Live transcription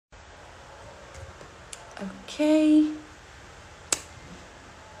Okay.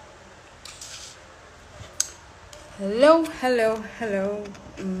 Hello, hello, hello.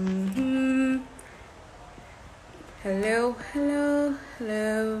 Hello, hello,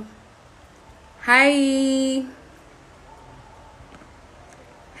 hello. Hi.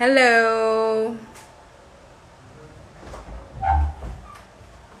 Hello.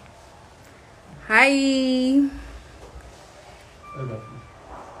 Hi.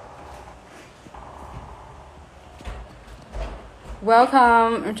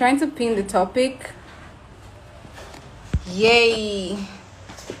 Welcome. I'm trying to pin the topic. Yay.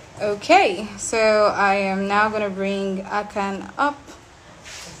 Okay, so I am now going to bring Akan up.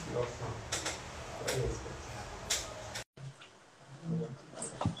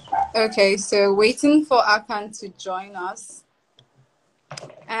 Okay, so waiting for Akan to join us.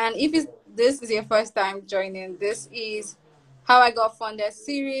 And if this is your first time joining, this is How I Got Funded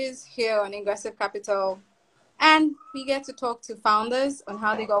series here on Ingressive Capital. And we get to talk to founders on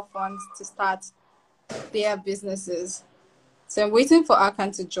how they got funds to start their businesses. So I'm waiting for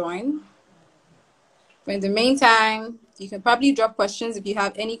Akan to join. But in the meantime, you can probably drop questions if you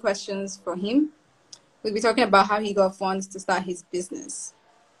have any questions for him. We'll be talking about how he got funds to start his business.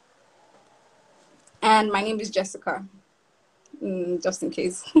 And my name is Jessica, just in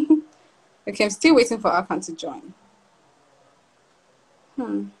case. Okay, I'm still waiting for Akan to join.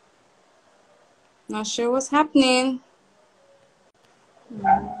 Not sure what's happening.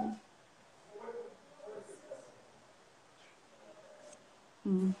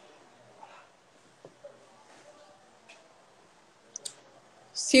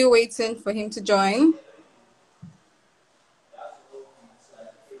 Still waiting for him to join.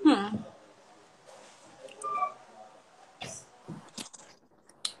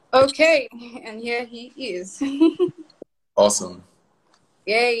 Okay, and here he is. Awesome.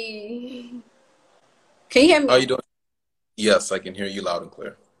 Yay. Can you hear How me? you doing? Yes, I can hear you loud and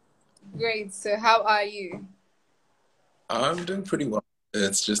clear. Great. So how are you? I'm doing pretty well.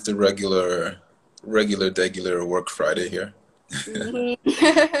 It's just a regular work Friday here. Mhm.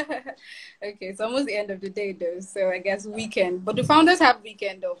 Okay, it's almost the end of the day though, so I guess weekend. But the founders have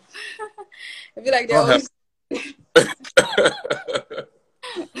weekend off. I feel like they're I'll have always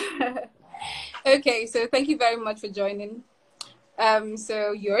okay, so thank you very much for joining.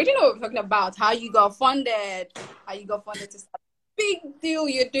 So you already know what we're talking about, how you got funded, to start big deal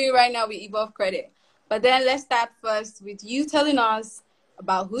you're doing right now with Evolve Credit. But then let's start first with you telling us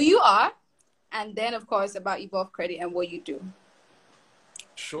about who you are and then of course about Evolve Credit and what you do.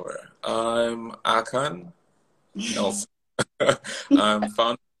 Sure. I'm Akan Nelson. I'm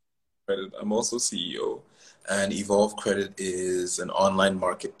founder of Credit. I'm also CEO. And Evolve Credit is an online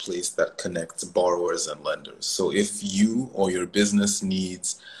marketplace that connects borrowers and lenders. So if you or your business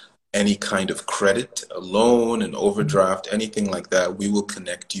needs any kind of credit, a loan, an overdraft, anything like that, we will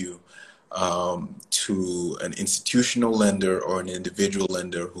connect you to an institutional lender or an individual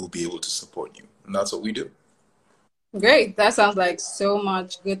lender who will be able to support you. And that's what we do. Great. That sounds like so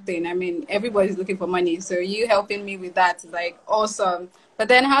much good thing. I mean, everybody's looking for money. So you helping me with that is like awesome. But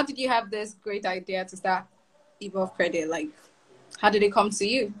then how did you have this great idea to start Evolve Credit? Like, how did it come to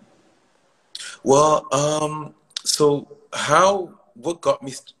you? Well, so what got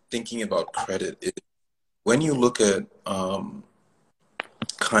me thinking about credit is when you look at kind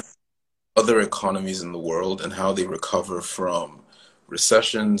of other economies in the world and how they recover from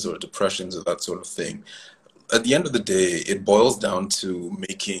recessions or depressions or that sort of thing, at the end of the day, it boils down to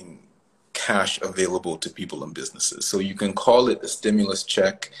making cash available to people and businesses. So you can call it a stimulus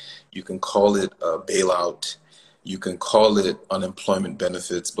check, you can call it a bailout, you can call it unemployment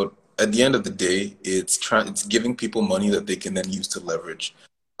benefits, but at the end of the day, it's giving people money that they can then use to leverage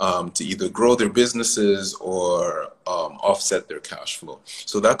to either grow their businesses or offset their cash flow.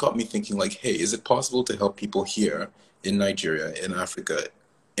 So that got me thinking, like, hey, is it possible to help people here in Nigeria, in Africa,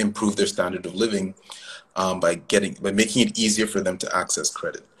 improve their standard of living by making it easier for them to access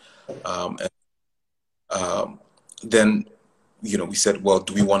credit? And then, we said, well,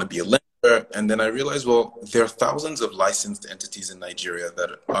 do we want to be a lender? And then I realized, well, there are thousands of licensed entities in Nigeria that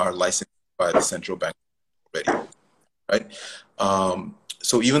are licensed by the central bank already, right?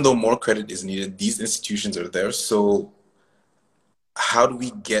 So even though more credit is needed, these institutions are there. So how do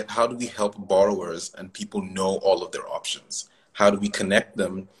we help borrowers and people know all of their options? How do we connect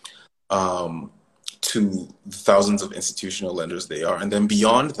them to the thousands of institutional lenders they are? And then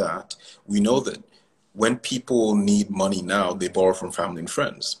beyond that, we know that when people need money now, they borrow from family and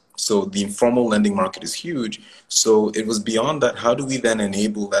friends. So the informal lending market is huge. So it was beyond that. How do we then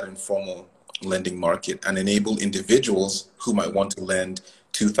enable that informal lending market and enable individuals who might want to lend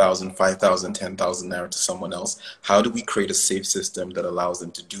 2,000, 5,000, 10,000 naira to someone else? How do we create a safe system that allows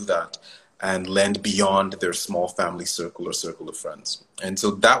them to do that and lend beyond their small family circle or circle of friends? And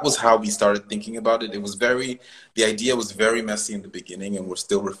so that was how we started thinking about it. The idea was very messy in the beginning, and we're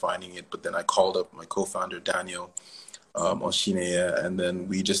still refining it. But then I called up my co-founder, Daniel, on Shinea, and then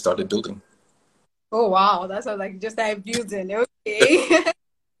we just started building. Oh, wow. That sounds like just like building. Okay.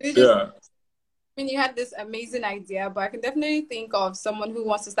 Yeah. I mean, you had this amazing idea, but I can definitely think of someone who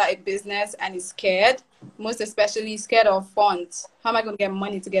wants to start a business and is scared, most especially scared of funds. How am I going to get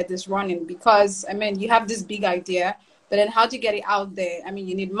money to get this running? Because, I mean, you have this big idea, but then how do you get it out there? I mean,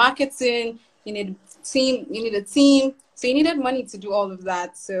 you need marketing, you need a team. So you needed money to do all of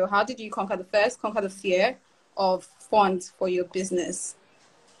that. So how did you conquer the fear of funds for your business?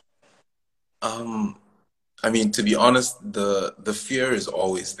 Um, I mean, to be honest, the fear is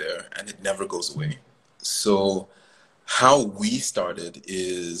always there and it never goes away. So how we started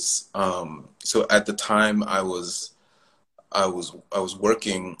is so at the time I was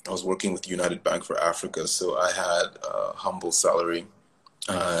working with United Bank for Africa, so I had a humble salary,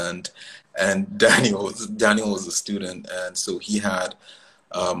 and Daniel was a student, and so he had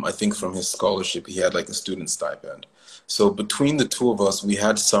I think from his scholarship he had like a student stipend. So between the two of us, we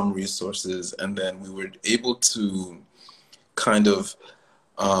had some resources, and then we were able to kind of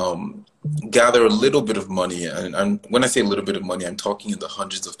um, gather a little bit of money. And when I say a little bit of money, I'm talking in the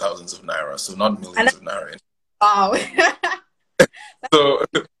hundreds of thousands of naira, so not And millions of naira. wow. So,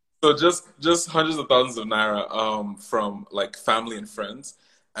 so just hundreds of thousands of naira from like family and friends,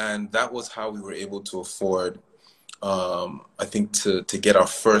 and that was how we were able to afford I think to get our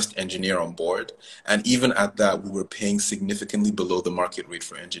first engineer on board. And even at that, we were paying significantly below the market rate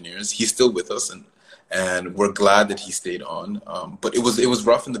for engineers. He's still with us, and we're glad that he stayed on. But it was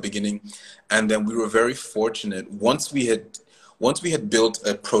rough in the beginning, and then we were very fortunate once we had built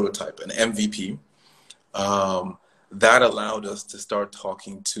a prototype, an MVP. That allowed us to start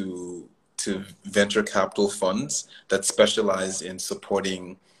talking to venture capital funds that specialize in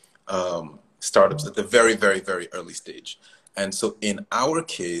supporting startups at the very, very, very early stage. And so in our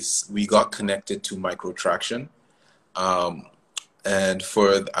case, we got connected to Microtraction. Um, and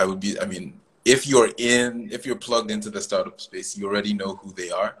I mean, if you're plugged into the startup space, you already know who they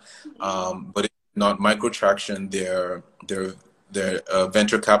are. But if not Microtraction, they're a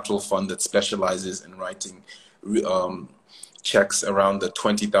venture capital fund that specializes in writing um, checks around the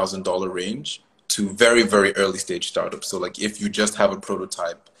 $20,000 range to very, very early stage startups. So like if you just have a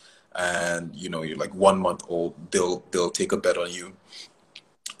prototype and you're like 1 month old, they'll take a bet on you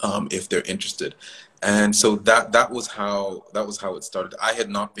if they're interested. And so that was how it started. I had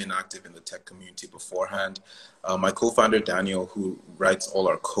not been active in the tech community beforehand. My co-founder Daniel, who writes all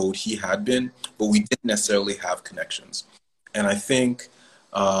our code, he had been, but we didn't necessarily have connections. And I think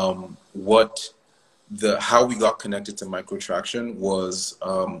what how we got connected to Microtraction was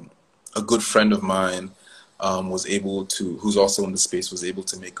a good friend of mine was able to, who's also in the space, was able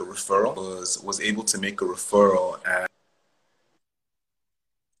to make a referral. Was able to make a referral,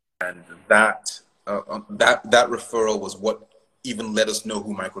 and that referral was what even let us know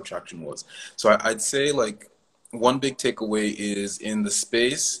who Microtraction was. So I'd say like one big takeaway is in the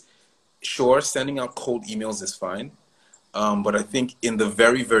space. Sure, sending out cold emails is fine, but I think in the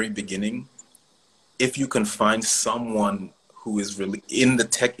very, very beginning, if you can find someone who is really in the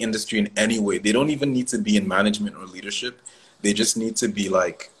tech industry in any way, they don't even need to be in management or leadership. They just need to be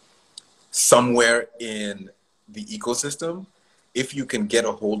like somewhere in the ecosystem. If you can get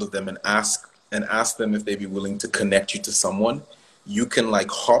a hold of them and ask them if they'd be willing to connect you to someone, you can like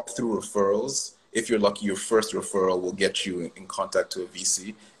hop through referrals. If you're lucky, your first referral will get you in contact to a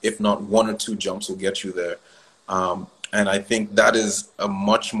VC. If not, one or two jumps will get you there. And I think that is a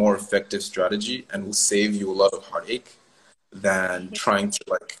much more effective strategy and will save you a lot of heartache than trying to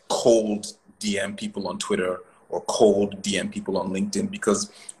like cold DM people on Twitter or cold DM people on LinkedIn,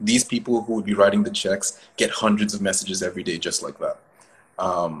 because these people who would be writing the checks get hundreds of messages every day just like that.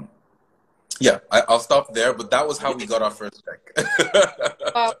 Um, yeah, I'll stop there, but that was how we got our first check.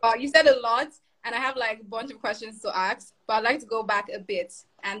 You said a lot, and I have like a bunch of questions to ask, but I'd like to go back a bit.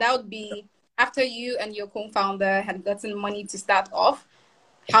 And that would be after you and your co-founder had gotten money to start off,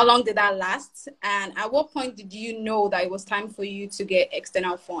 how long did that last? And at what point did you know that it was time for you to get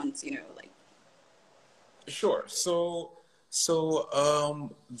external funds, like? Sure. The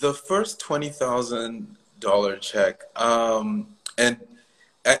first $20,000 check, and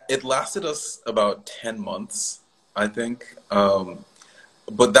it lasted us about 10 months, I think.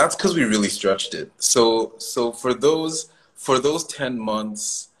 But that's because we really stretched it. So for those 10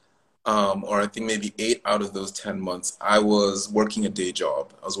 months, or I think maybe 8 out of those 10 months, I was working a day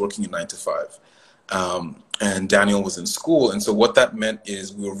job. I was working a 9 to 5. And Daniel was in school. And so what that meant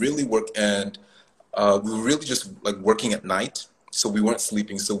is we were really just like working at night. So we weren't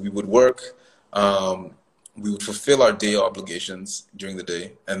sleeping. So we would work, um, we would fulfill our day obligations during the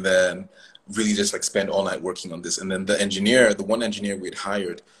day, and then really just like spend all night working on this. And then the one engineer we had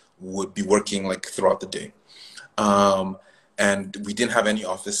hired would be working like throughout the day. Um, and we didn't have any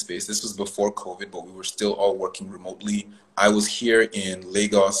office space. This was before COVID, but we were still all working remotely. I was here in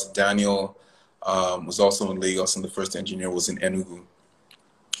Lagos. Daniel was also in Lagos, and the first engineer was in Enugu.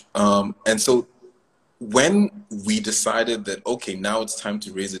 And so when we decided that, okay, now it's time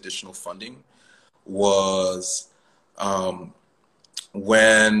to raise additional funding, was um,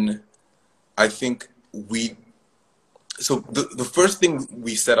 when I think the first thing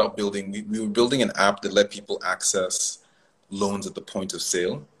we set out building, we were building an app that let people access loans at the point of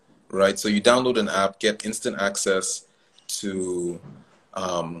sale, right? So you download an app, get instant access to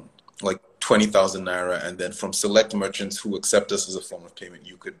like 20,000 naira, and then from select merchants who accept us as a form of payment,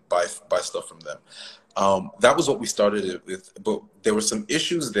 you could buy stuff from them. That was what we started it with, but there were some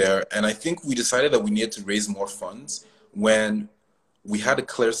issues there, and I think we decided that we needed to raise more funds when we had a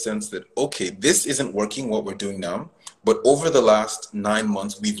clear sense that, okay, this isn't working what we're doing now, but over the last 9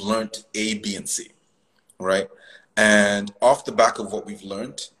 months, we've learned A, B, and C, right? And off the back of what we've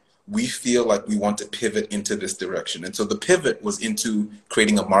learned, we feel like we want to pivot into this direction. And so the pivot was into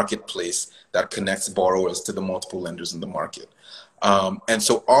creating a marketplace that connects borrowers to the multiple lenders in the market. And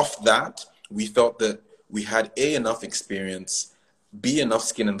so off that, we felt that we had A, enough experience, B, enough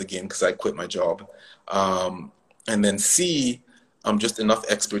skin in the game because I quit my job, and then C, just enough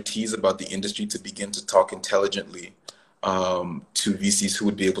expertise about the industry to begin to talk intelligently to VCs who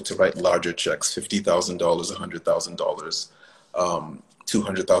would be able to write larger checks, $50,000, $100,000,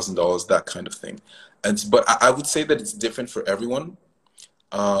 $200,000, that kind of thing. But I would say that it's different for everyone.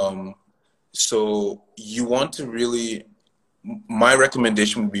 So you want to really, my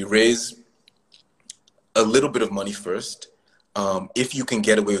recommendation would be raise a little bit of money first. If you can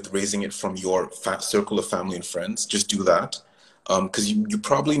get away with raising it from your circle of family and friends, just do that. Because you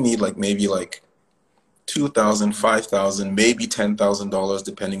probably need maybe 2,000, 5,000, maybe $10,000,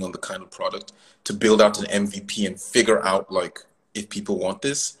 depending on the kind of product, to build out an MVP and figure out if people want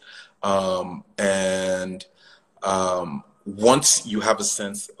this. Once you have a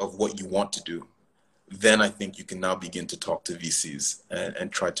sense of what you want to do, then I think you can now begin to talk to VCs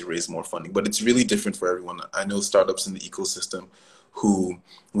and try to raise more funding. But it's really different for everyone. I know startups in the ecosystem who,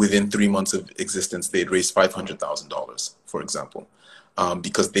 within 3 months of existence, they'd raised $500,000, for example,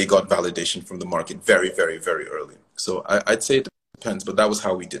 because they got validation from the market very, very, very early. So I'd say it depends, but that was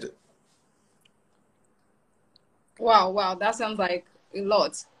how we did it. Wow, that sounds like a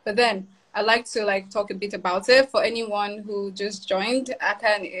lot. But then I'd like to talk a bit about it. For anyone who just joined,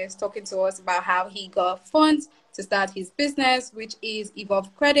 Akan is talking to us about how he got funds to start his business, which is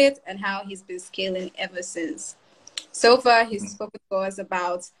Evolve Credit, and how he's been scaling ever since. So far, he's spoken to us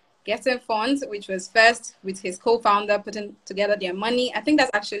about getting funds, which was first with his co-founder putting together their money. I think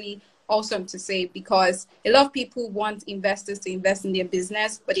that's actually awesome to say, because a lot of people want investors to invest in their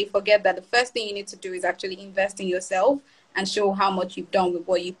business, but they forget that the first thing you need to do is actually invest in yourself and show how much you've done with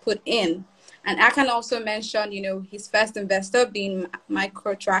what you put in. And I can also mention, his first investor being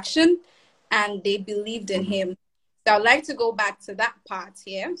Microtraction, and they believed in him. So I'd like to go back to that part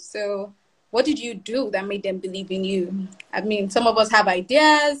here. So what did you do that made them believe in you? I mean, some of us have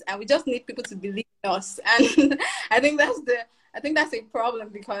ideas and we just need people to believe in us. And I think that's a problem,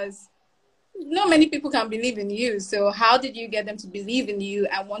 because not many people can believe in you. So how did you get them to believe in you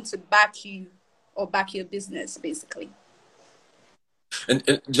and want to back you or back your business, basically?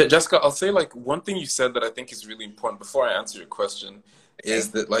 And Jessica, I'll say one thing you said that I think is really important before I answer your question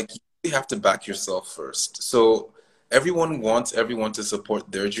is that you really have to back yourself first. So everyone wants everyone to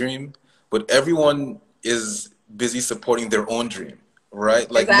support their dream, but everyone is busy supporting their own dream, right?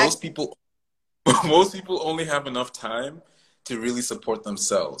 Exactly. Most people only have enough time to really support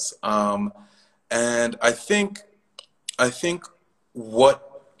themselves. And I think what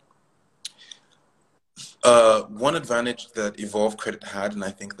one advantage that Evolve Credit had, and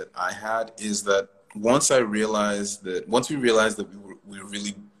I think that I had, is that once we realized that we were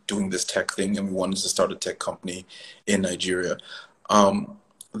really doing this tech thing and we wanted to start a tech company in Nigeria,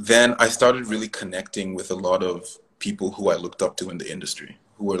 then I started really connecting with a lot of people who I looked up to in the industry,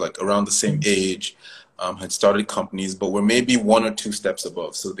 who were around the same age, had started companies, but were maybe 1 or 2 steps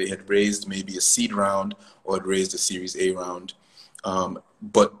above. So they had raised maybe a seed round or had raised a Series A round.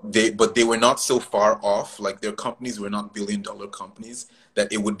 But they were not so far off. Like their companies were not billion-dollar companies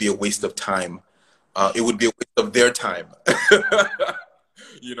that it would be a waste of time. It would be a waste of their time,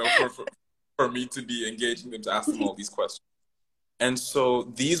 for me to be engaging them to ask them all these questions. And so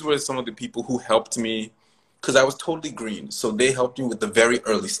these were some of the people who helped me because I was totally green. So they helped me with the very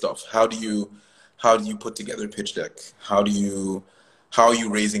early stuff. How do you put together a pitch deck? How are you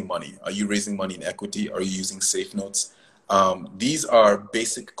raising money? Are you raising money in equity? Are you using safe notes? These are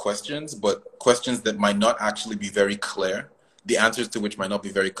basic questions, but questions that might not actually be very clear. The answers to which might not be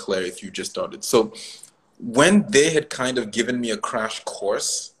very clear if you just started. So when they had kind of given me a crash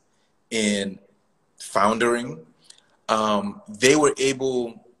course in foundering, they were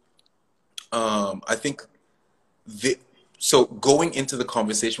able, I think, so going into the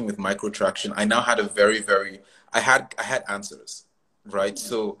conversation with Microtraction, I now had I had answers, right?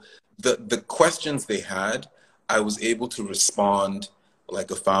 So the questions they had, I was able to respond like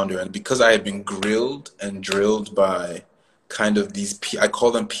a founder. And because I had been grilled and drilled by kind of these, I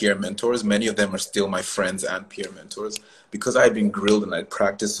call them peer mentors. Many of them are still my friends and peer mentors. Because I had been grilled and I'd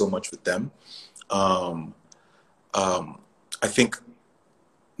practiced so much with them, um, I think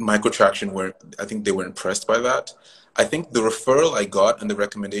I think they were impressed by that. I think the referral I got and the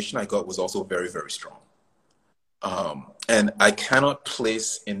recommendation I got was also very, very strong. And I cannot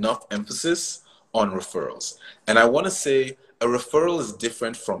place enough emphasis on referrals. And I want to say a referral is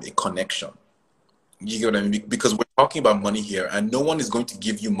different from a connection. You get what I mean? Because we're talking about money here, and no one is going to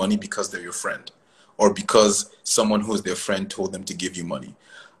give you money because they're your friend or because someone who is their friend told them to give you money.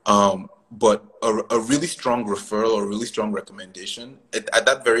 But a really strong referral or a really strong recommendation at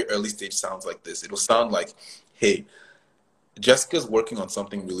that very early stage sounds like this. It'll sound like, hey, Jessica's working on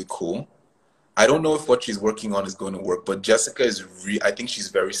something really cool. I don't know if what she's working on is going to work, but Jessica I think she's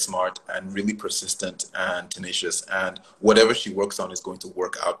very smart and really persistent and tenacious, and whatever she works on is going to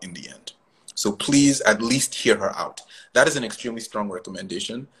work out in the end. So please at least hear her out. That is an extremely strong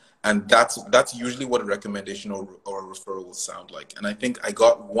recommendation. And that's usually what a recommendation or a referral will sound like. And I think I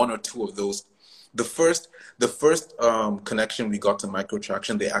got one or two of those. The first connection we got to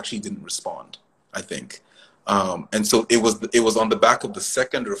Microtraction, they actually didn't respond, I think. And so it was on the back of the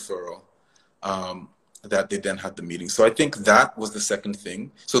second referral that they then had the meeting. So I think that was the second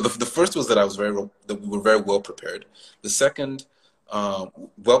thing. So the first was that that we were very well prepared. The second,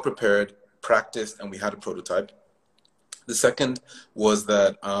 well prepared, practiced, and we had a prototype. The second was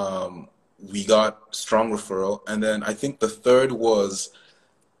that we got strong referral. And then I think the third was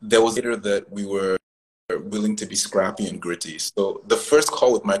there was later that we were willing to be scrappy and gritty. So the first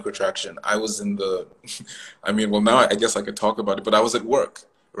call with Microtraction, I was in the, well, now I guess I could talk about it, but I was at work,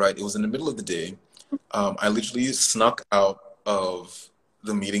 right? It was in the middle of the day. I literally snuck out of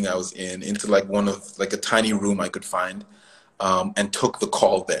the meeting I was in into like a tiny room I could find, and took the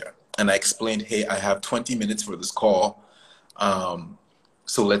call there. And I explained, hey, I have 20 minutes for this call.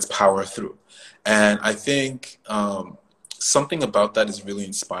 So let's power through. And I think something about that is really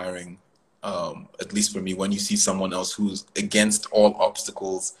inspiring, at least for me, when you see someone else who's against all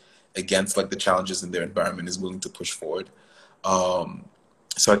obstacles, against like the challenges in their environment, is willing to push forward.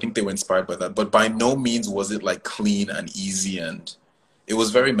 So I think they were inspired by that. But by no means was it like clean and easy, and it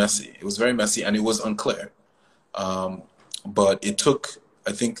was very messy. It was very messy and it was unclear. But it took,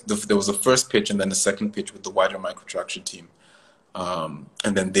 I think there was a first pitch and then the second pitch with the wider Microtraction team. And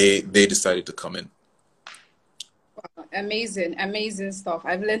then they decided to come in. Amazing, amazing stuff.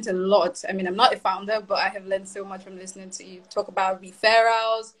 I've learned a lot. I'm not a founder, but I have learned so much from listening to you talk about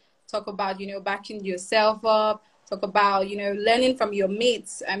referrals, talk about, backing yourself up, talk about, learning from your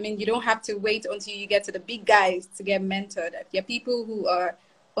mates. You don't have to wait until you get to the big guys to get mentored. There are people who are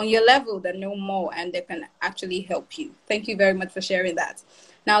on your level that know more and they can actually help you. Thank you very much for sharing that.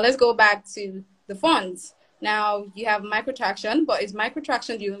 Now let's go back to the funds. Now you have Microtraction, but is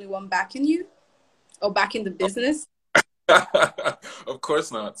Microtraction the only one backing you or backing the business? Of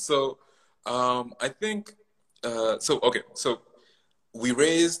course not. So I think, okay. So we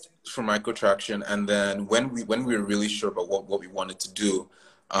raised for Microtraction, and then when we were really sure about what we wanted to do,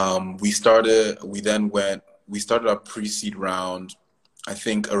 we started our pre-seed round, I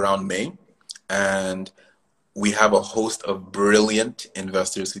think around May, and we have a host of brilliant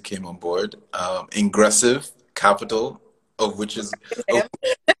investors who came on board. Ingressive Capital, of which is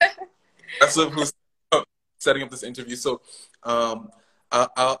Ingressive, who's setting up this interview. So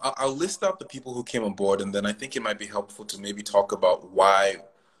I'll list out the people who came on board, and then I think it might be helpful to maybe talk about why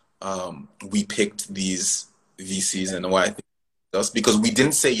we picked these VCs and why I think us, because we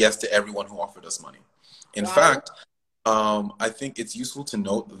didn't say yes to everyone who offered us money. In fact, I think it's useful to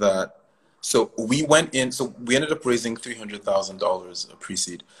note that So we went in, so we ended up raising $300,000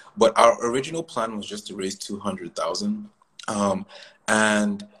 pre-seed, but our original plan was just to raise 200,000.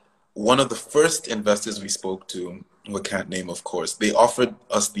 And one of the first investors we spoke to, we can't name, of course, they offered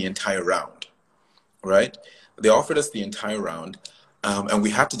us the entire round, right? They offered us the entire round, and we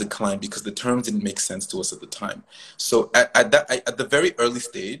had to decline because the terms didn't make sense to us at the time. So at the very early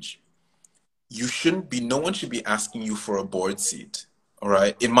stage, no one should be asking you for a board seat. All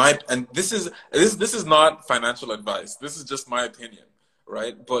right. And this is not financial advice. This is just my opinion,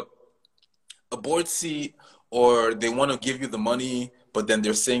 right? But a board seat, or they want to give you the money, but then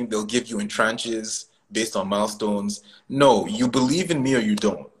they're saying they'll give you in tranches based on milestones. No, you believe in me or you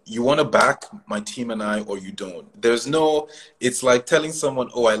don't. You want to back my team and I, or you don't. It's like telling someone,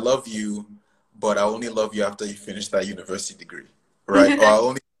 oh, I love you, but I only love you after you finish that university degree, right?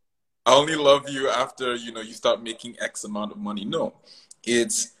 Or I only love you after, you start making X amount of money. No,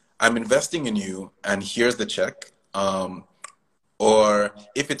 it's, I'm investing in you and here's the check. Or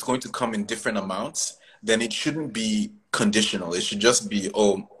if it's going to come in different amounts, then it shouldn't be conditional. It should just be,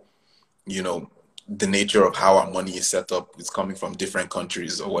 oh, the nature of how our money is set up is coming from different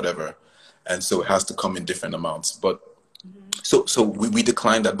countries or whatever. And so it has to come in different amounts. But so we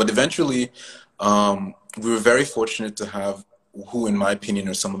declined that. But eventually, we were very fortunate to have who, in my opinion,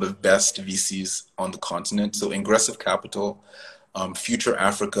 are some of the best VCs on the continent. So Ingressive Capital, Future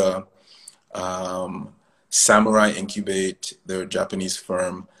Africa, Samurai Incubate, they're a Japanese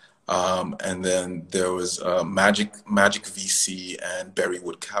firm. And then there was Magic VC and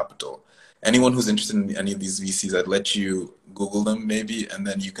Berrywood Capital. Anyone who's interested in any of these VCs, I'd let you Google them maybe, and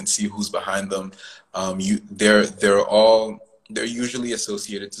then you can see who's behind them. They're usually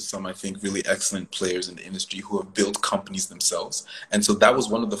associated to some, I think, really excellent players in the industry who have built companies themselves. And so that was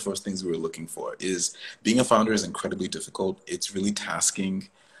one of the first things we were looking for. Is being a founder is incredibly difficult. It's really tasking.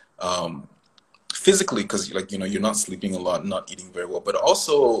 Physically, because you're not sleeping a lot, not eating very well, but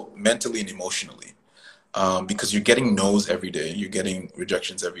also mentally and emotionally, because you're getting no's every day, you're getting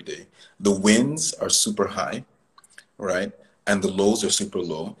rejections every day. The wins are super high, right? And the lows are super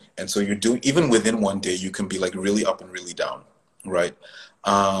low. And so even within one day, you can be like really up and really down, right?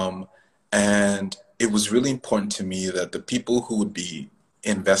 And it was really important to me that the people who would be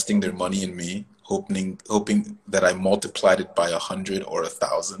investing their money in me, hoping that I multiplied it by 100 or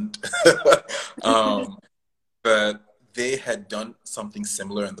 1,000, that they had done something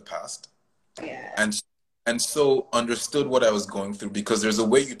similar in the past. Yeah. And so understood what I was going through, because there's a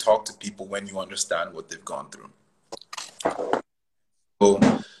way you talk to people when you understand what they've gone through. So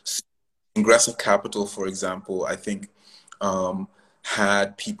Ingressive Capital, for example, I think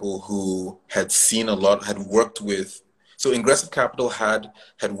had people who had seen a lot, had worked with. So Ingressive Capital had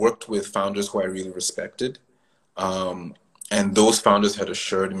worked with founders who I really respected, and those founders had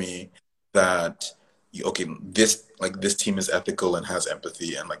assured me that, okay, this team is ethical and has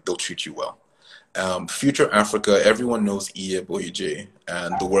empathy, and they'll treat you well. Future Africa, everyone knows Iye Boyejay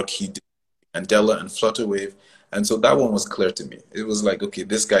and the work he did, Mandela and Flutterwave, and so that one was clear to me. It was like, okay,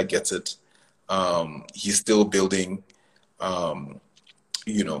 this guy gets it. He's still building.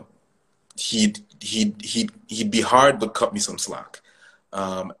 He'd be hard, but cut me some slack.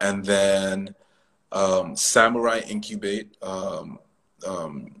 And then Samurai Incubate, Rena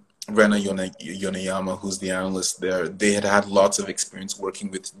Yoneyama, who's the analyst there, they had lots of experience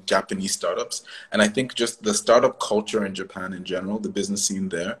working with Japanese startups. And I think just the startup culture in Japan in general, the business scene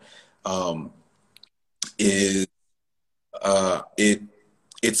there, is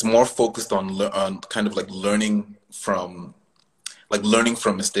it's more focused on kind of learning from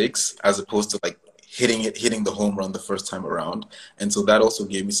mistakes, as opposed to hitting the home run the first time around. And so that also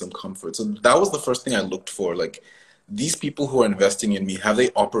gave me some comfort. So that was the first thing I looked for. These people who are investing in me, have they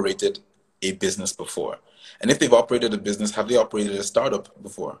operated a business before? And if they've operated a business, have they operated a startup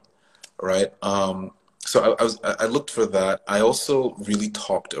before? Right? So I looked for that. I also really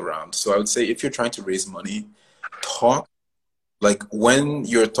talked around. So I would say, if you're trying to raise money, talk. When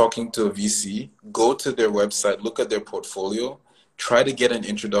you're talking to a VC, go to their website, look at their portfolio, try to get an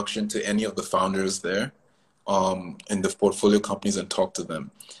introduction to any of the founders there in the portfolio companies, and talk to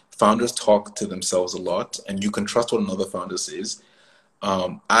them. Founders talk to themselves a lot, and you can trust what another founder says.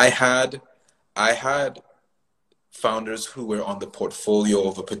 I had founders who were on the portfolio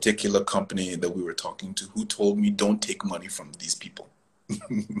of a particular company that we were talking to who told me, don't take money from these people.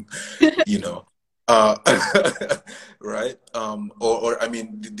 Right? Or I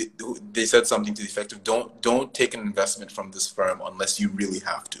mean, they said something to the effect of, don't take an investment from this firm unless you really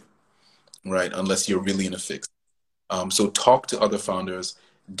have to, right? Unless you're really in a fix. So talk to other founders.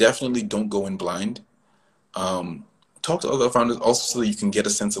 Definitely don't go in blind. talk to other founders also so that you can get a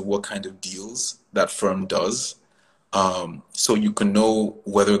sense of what kind of deals that firm does. So you can know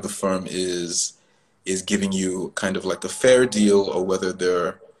whether the firm is giving you kind of like a fair deal or whether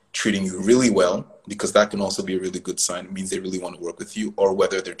they're treating you really well, because that can also be a really good sign. It means they really want to work with you, or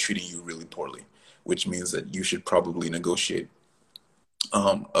whether they're treating you really poorly, which means that you should probably negotiate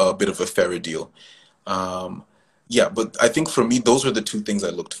a bit of a fairer deal. Yeah, but I think for me, those are the two things I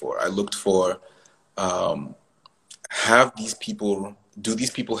looked for. I looked for do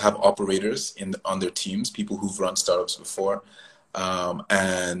these people have operators on their teams, people who've run startups before,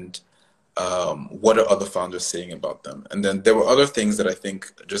 and what are other founders saying about them? And then there were other things that I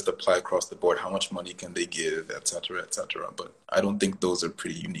think just apply across the board. How much money can they give, et cetera, et cetera. But I don't think those are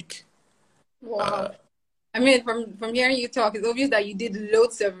pretty unique. Wow. I mean, from hearing you talk, it's obvious that you did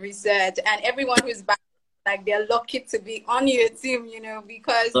loads of research, and everyone who's back, like, they're lucky to be on your team, you know,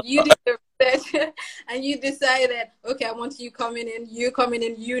 because you did the research and you decided, okay, I want you coming in, you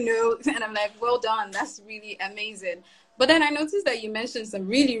know, and I'm like, well done. That's really amazing. But then I noticed that you mentioned some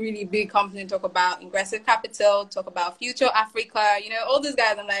really, really big companies, talk about Ingressive Capital, talk about Future Africa, you know, all these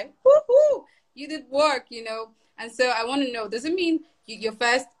guys. I'm like, woohoo, you did work, you know. And so I want to know, does it mean your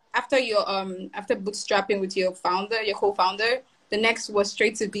first, after your after bootstrapping with your founder, your co-founder, the next was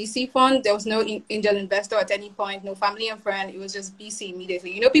straight to VC fund? There was no angel investor at any point, no family and friend. It was just VC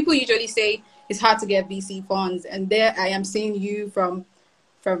immediately. You know, people usually say it's hard to get VC funds, and there I am seeing you from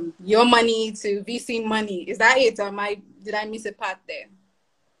your money to VC money. Is that it, or did I miss a part there?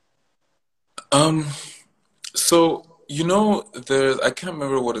 So, you know, I can't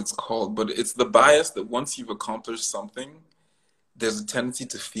remember what it's called, but it's the bias that once you've accomplished something, there's a tendency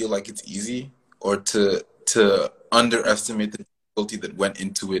to feel like it's easy, or to underestimate the difficulty that went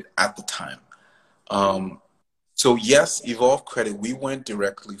into it at the time. So yes, Evolve Credit, we went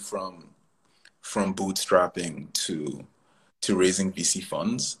directly from bootstrapping to raising VC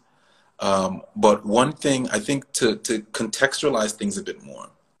funds. But one thing I think to contextualize things a bit more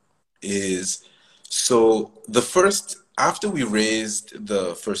is, so after we raised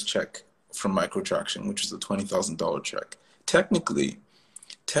the first check from Microtraction, which is a $20,000 check, technically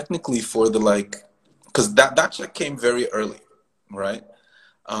for because that check came very early, right?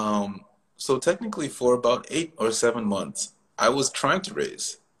 So technically for about 8 or 7 months, I was trying to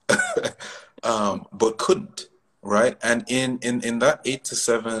raise, but couldn't, right? And in that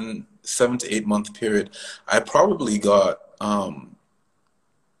 7 to 8 month period, I probably got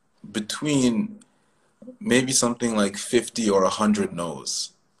between maybe something like 50 or 100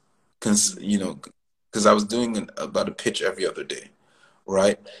 no's, because I was doing about a pitch every other day,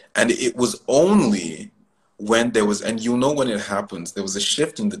 right? And it was only when there was, and when it happens, there was a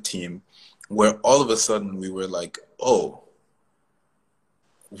shift in the team where all of a sudden we were like, oh,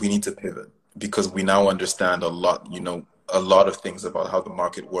 we need to pivot, because we now understand a lot of things about how the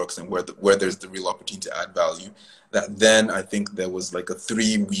market works and where there's the real opportunity to add value. That then I think there was like a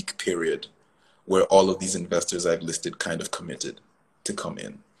 3-week period where all of these investors I've listed kind of committed to come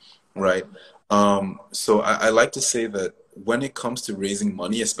in, right? So I like to say that when it comes to raising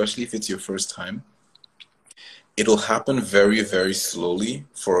money, especially if it's your first time, it'll happen very, very slowly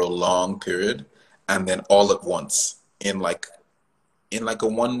for a long period, and then all at once in like a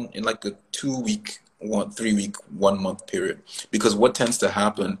 2-week, 3-week, 1 month period. Because what tends to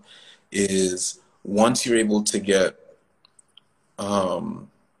happen is, once you're able to get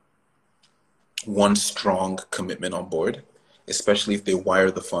one strong commitment on board, especially if they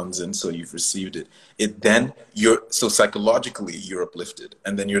wire the funds in, so you've received it, then so psychologically you're uplifted,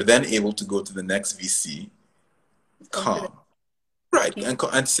 and then you're then able to go to the next VC calm, right?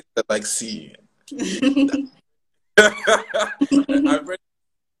 And say that, like, see, I've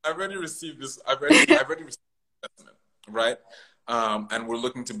already received this. I've already received investment, right? And we're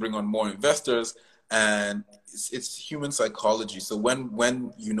looking to bring on more investors, and it's human psychology. So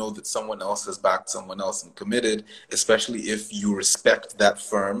when you know that someone else has backed someone else and committed, especially if you respect that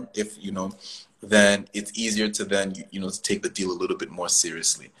firm, then it's easier to then to take the deal a little bit more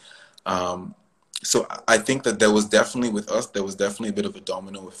seriously. So I think that there was definitely, with us, there was definitely a bit of a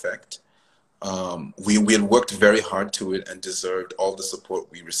domino effect. We had worked very hard to it and deserved all the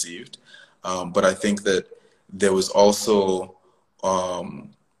support we received. But I think that there was also,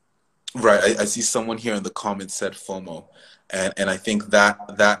 right, I see someone here in the comments said FOMO. And I think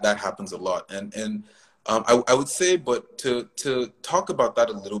that happens a lot. And I would say, but to talk about that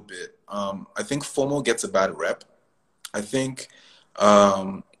a little bit, I think FOMO gets a bad rep. I think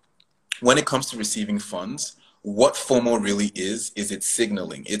when it comes to receiving funds, what FOMO really is it's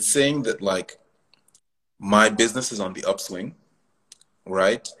signaling. It's saying that, like, my business is on the upswing,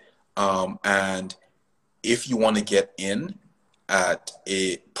 right? And if you want to get in at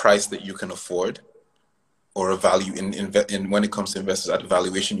a price that you can afford, or a value in when it comes to investors at a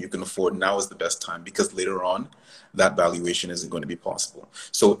valuation you can afford, now is the best time, because later on that valuation isn't going to be possible.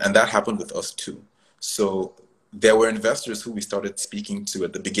 So, and that happened with us too. So there were investors who we started speaking to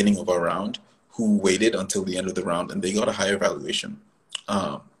at the beginning of our round who waited until the end of the round, and they got a higher valuation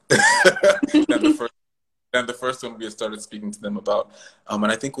than the first one we had started speaking to them about. And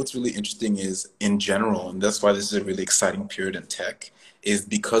I think what's really interesting is, in general, and that's why this is a really exciting period in tech, is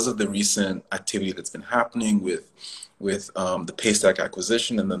because of the recent activity that's been happening with the Paystack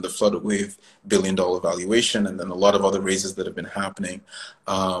acquisition, and then the Flutterwave billion-dollar valuation, and then a lot of other raises that have been happening.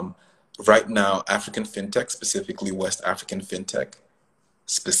 Right now, African fintech, specifically West African fintech,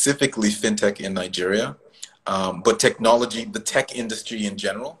 specifically fintech in Nigeria, but technology, the tech industry in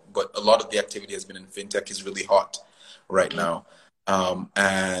general, but a lot of the activity has been in fintech, is really hot right now.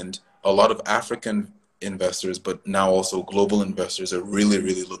 And a lot of African investors, but now also global investors, are really,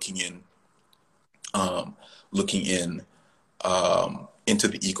 really looking into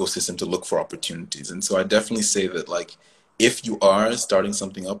the ecosystem to look for opportunities. And so I definitely say that, like, if you are starting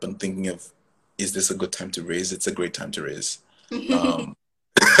something up and thinking of, is this a good time to raise? It's a great time to raise.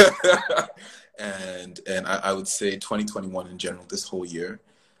 And I would say 2021 in general, this whole year,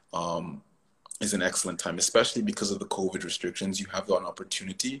 is an excellent time, especially because of the COVID restrictions. You have an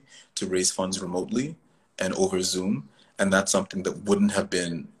opportunity to raise funds remotely and over Zoom, and that's something that wouldn't have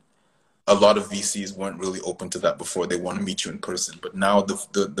been. A lot of VCs weren't really open to that before. They want to meet you in person, but now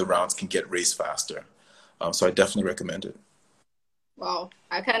the rounds can get raised faster. So I definitely recommend it. Wow,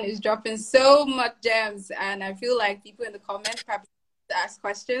 Akan is dropping so much gems, and I feel like people in the comments probably ask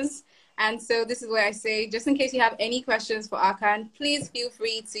questions. And so this is where I say, just in case you have any questions for Akan, please feel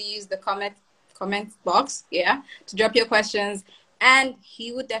free to use the comment box, to drop your questions, and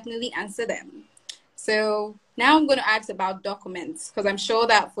he would definitely answer them. So now I'm going to ask about documents, because I'm sure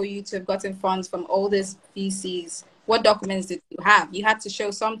that for you to have gotten funds from all these VCs, what documents did you have? You had to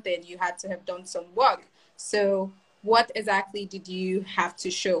show something. You had to have done some work. So what exactly did you have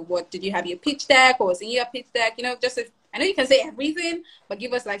to show? What did you have, your pitch deck, or was in your pitch deck? Just if, I know you can say everything, but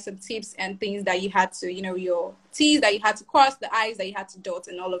give us like some tips and things that you had to, your T's that you had to cross, the I's that you had to dot,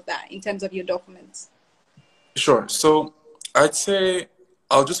 and all of that in terms of your documents. Sure. So I'd say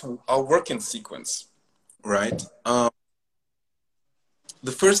I'll work in sequence, right? The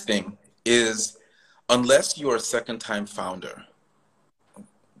first thing is, unless you're a second-time founder,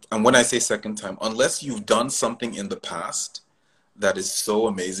 and when I say second time, unless you've done something in the past that is so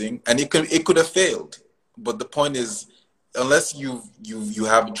amazing, and it could have failed, but the point is, unless you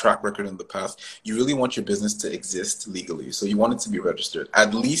have a track record in the past, you really want your business to exist legally. So you want it to be registered,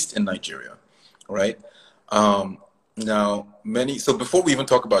 at least in Nigeria, right? Now, so before we even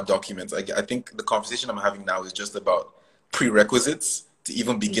talk about documents, I think the conversation I'm having now is just about prerequisites to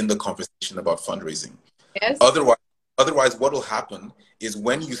even begin the conversation about fundraising. Yes. Otherwise, what will happen is,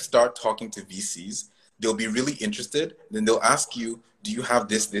 when you start talking to VCs, they'll be really interested. Then they'll ask you, do you have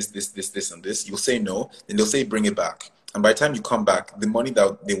this, and this? You'll say no. Then they'll say, bring it back. And by the time you come back, the money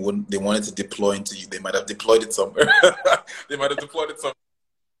that they wanted to deploy into you, they might have deployed it somewhere.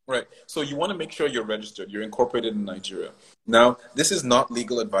 Right. So you want to make sure you're registered. You're incorporated in Nigeria. Now, this is not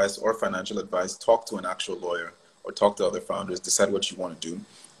legal advice or financial advice. Talk to an actual lawyer or talk to other founders. Decide what you want to do.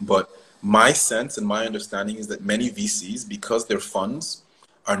 But my sense and my understanding is that many VCs, because their funds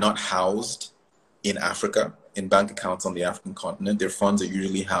are not housed in Africa, in bank accounts on the African continent, their funds are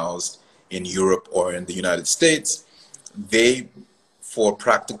usually housed in Europe or in the United States. They, for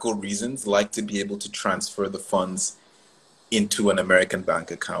practical reasons, like to be able to transfer the funds into an American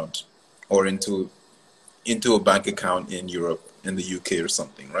bank account, or into a bank account in Europe, in the UK or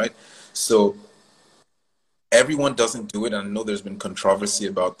something, right? So everyone doesn't do it, and I know there's been controversy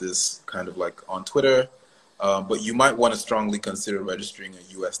about this kind of like on Twitter, but you might want to strongly consider registering a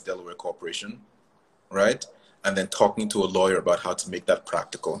US Delaware corporation, right? And then talking to a lawyer about how to make that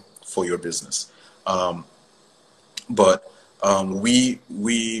practical for your business. But we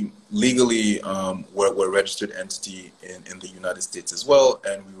legally we're a registered entity in the United States as well,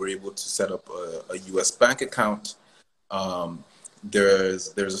 and we were able to set up a US bank account.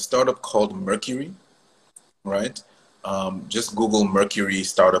 There's a startup called Mercury, right? Just Google Mercury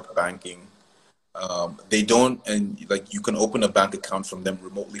startup banking. They don't, and like, you can open a bank account from them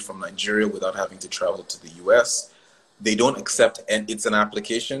remotely from Nigeria without having to travel to the US. They don't accept, and it's an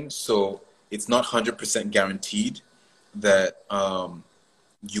application, so it's not 100% guaranteed that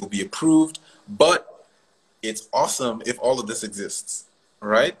you'll be approved, but it's awesome if all of this exists,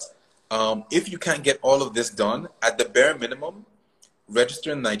 right? If you can't get all of this done, at the bare minimum,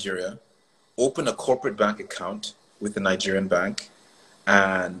 register in Nigeria, open a corporate bank account with a Nigerian bank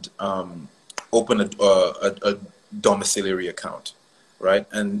and open a domiciliary account, right?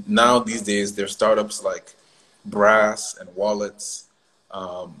 And now these days, there are startups like Brass and Wallets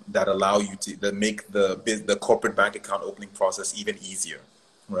that allow you to that make the corporate bank account opening process even easier,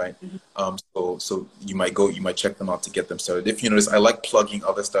 right? So you might check them out to get them started. If you notice, I like plugging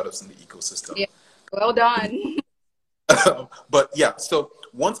other startups in the ecosystem. Yeah. Well done. But yeah, so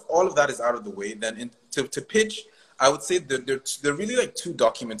once all of that is out of the way, then to pitch, I would say that there are really like two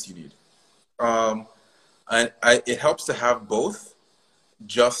documents you need. And it helps to have both,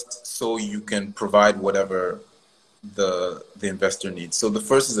 just so you can provide whatever the investor needs. So the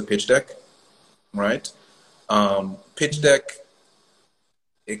first is a pitch deck, right? Pitch deck,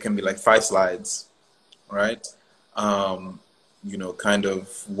 it can be like 5 slides, right? You know, kind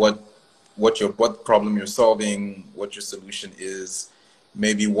of what problem you're solving, what your solution is,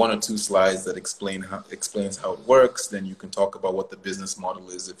 maybe 1 or 2 slides that explains how it works. Then you can talk about what the business model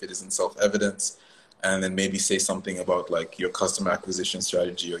is if it isn't self-evident, and then maybe say something about like your customer acquisition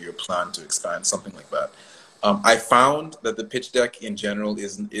strategy or your plan to expand, something like that. I found that the pitch deck in general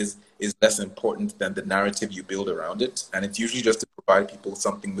is less important than the narrative you build around it, and it's usually just to provide people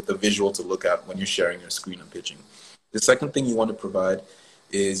something with a visual to look at when you're sharing your screen and pitching. The second thing you want to provide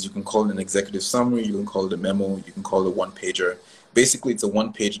is, you can call it an executive summary, you can call it a memo, you can call it a one-pager. Basically, it's a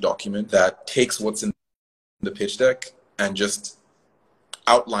one-page document that takes what's in the pitch deck and just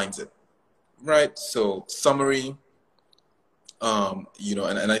outlines it, right? So summary, you know,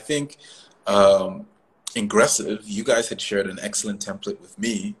 and I think Ingressive, you guys had shared an excellent template with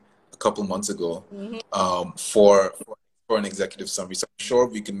me a couple months ago for an executive summary. So I'm sure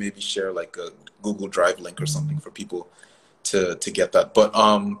we can maybe share like a Google Drive link or something for people to get that. But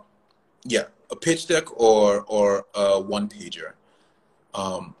yeah, a pitch deck or a one-pager.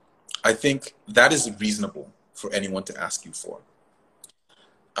 I think that is reasonable for anyone to ask you for.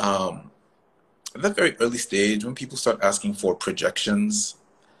 At that very early stage, when people start asking for projections,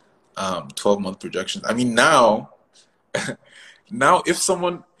 12-month projections. I mean, now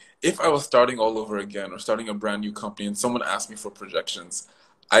if I was starting all over again or starting a brand new company and someone asked me for projections,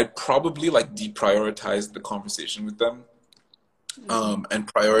 I'd probably like deprioritize the conversation with them and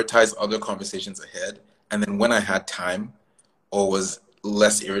prioritize other conversations ahead. And then when I had time or was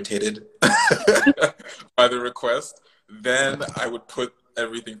less irritated by the request, then I would put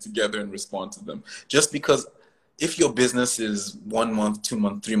everything together and respond to them. Just because if your business is 1 month, 2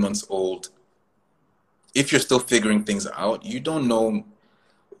 months, 3 months old, if you're still figuring things out, you don't know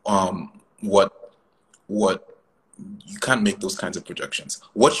what you can't make those kinds of projections.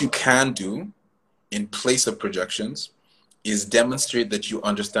 What you can do in place of projections is demonstrate that you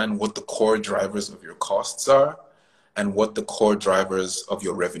understand what the core drivers of your costs are and what the core drivers of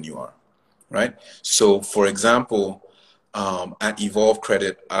your revenue are, right? So for example, at Evolve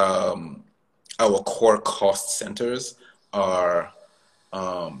Credit, our core cost centers are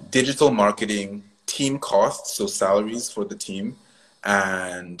digital marketing, team costs, so salaries for the team,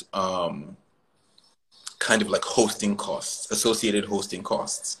 and kind of like hosting costs, associated hosting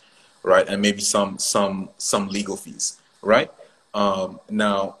costs, right? And maybe some legal fees, right?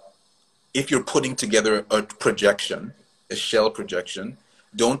 Now, if you're putting together a projection, a shell projection,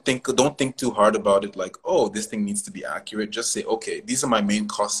 don't think too hard about it like, oh, this thing needs to be accurate. Just say, okay, these are my main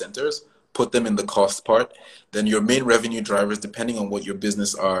cost centers, put them in the cost part. Then your main revenue drivers, depending on what your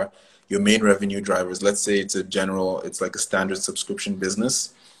business are, your main revenue drivers, let's say it's like a standard subscription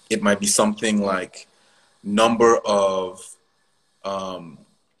business. It might be something like number of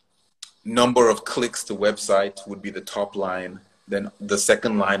clicks to website would be the top line. Then the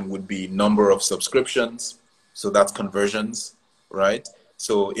second line would be number of subscriptions. So that's conversions, right?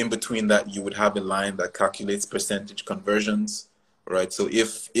 So in between that, you would have a line that calculates percentage conversions, right? So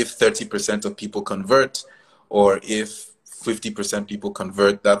if 30% of people convert, or if 50% people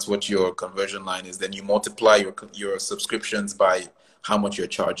convert, that's what your conversion line is. Then you multiply your subscriptions by how much you're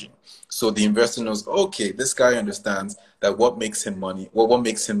charging. So the investor knows, okay, this guy understands that what makes him money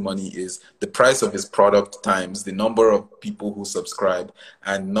is the price of his product times the number of people who subscribe,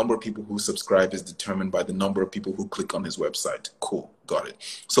 and the number of people who subscribe is determined by the number of people who click on his website. Cool, got it.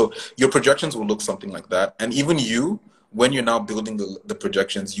 So your projections will look something like that. And even you, when you're now building the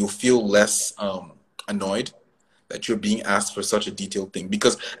projections, you'll feel less annoyed that you're being asked for such a detailed thing.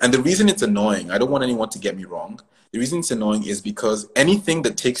 And the reason it's annoying, I don't want anyone to get me wrong, the reason it's annoying is because anything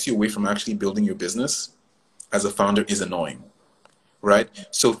that takes you away from actually building your business as a founder is annoying, right?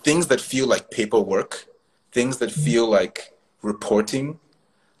 So things that feel like paperwork, things that feel like reporting,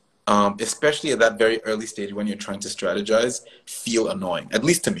 especially at that very early stage when you're trying to strategize, feel annoying, at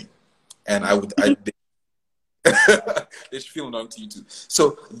least to me, and they should feel annoying to you too.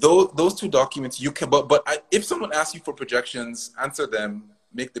 So those two documents you can, if someone asks you for projections, answer them,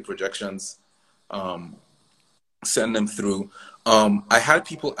 make the projections, send them through. I had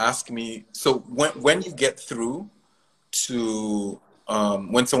people ask me, so when you get through to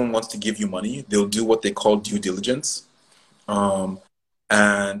when someone wants to give you money, they'll do what they call due diligence.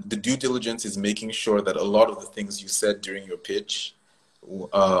 And the due diligence is making sure that a lot of the things you said during your pitch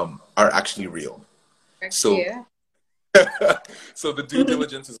are actually real. So, Yeah. so the due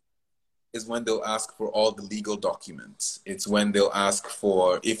diligence is when they'll ask for all the legal documents. It's when they'll ask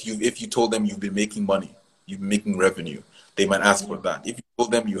for, if you told them you've been making money, you've been making revenue, they might ask for that. If you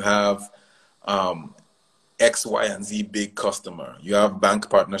told them you have X, Y, and Z big customer, you have bank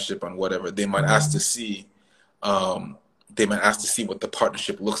partnership and whatever, they might ask to see what the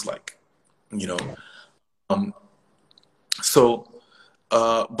partnership looks like, you know.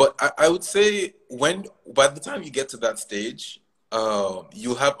 But I would say by the time you get to that stage,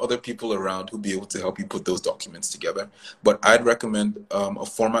 you'll have other people around who'll be able to help you put those documents together. But I'd recommend a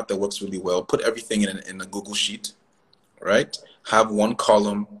format that works really well. Put everything in a Google Sheet, right? Have one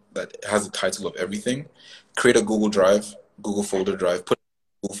column that has the title of everything. Create a Google Drive, Google folder drive, put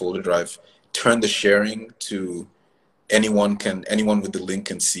Google folder drive, turn the sharing to anyone with the link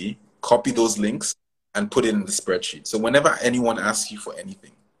can see. Copy those links and put it in the spreadsheet. So whenever anyone asks you for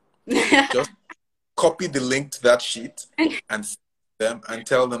anything, just copy the link to that sheet and send them and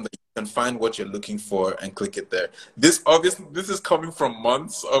tell them that you can find what you're looking for and click it there. This is coming from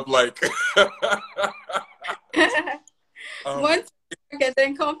months of like Once okay,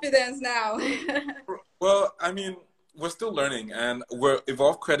 then confidence now. Well, I mean, we're still learning, and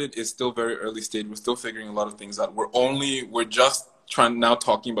Evolve Credit is still very early stage. We're still figuring a lot of things out. We're just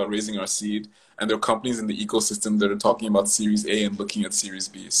talking about raising our seed, and there are companies in the ecosystem that are talking about Series A and looking at Series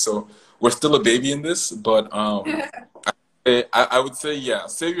B. So we're still a baby in this, but I would say, yeah,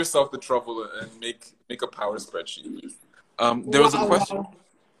 save yourself the trouble and make a power spreadsheet. There was a question. Wow.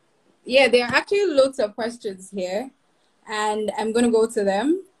 Yeah, there are actually loads of questions here, and I'm going to go to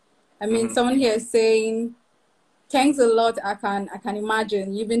them. I mean, someone here is saying, thanks a lot, I can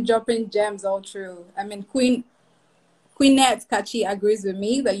imagine. You've been dropping gems all through. I mean, Queenette Kachi agrees with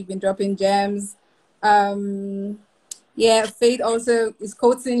me that you've been dropping gems. Yeah, Faith also is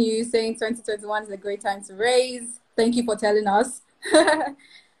quoting you, saying 2021 is a great time to raise. Thank you for telling us. And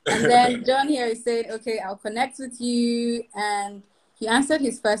then John here is saying, okay, I'll connect with you. And he answered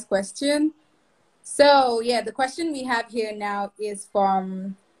his first question. So, yeah, the question we have here now is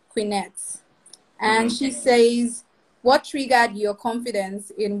from Queenette. And she says, what triggered your confidence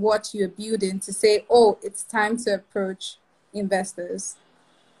in what you're building to say, oh, it's time to approach investors?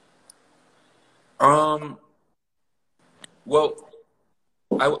 Well,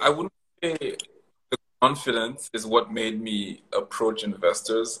 I wouldn't say the confidence is what made me approach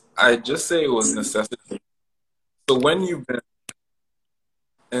investors. I just say it was necessity. So when you've been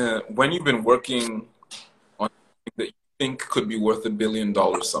working on something that you think could be worth $1 billion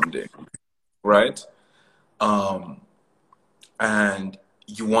someday, right? And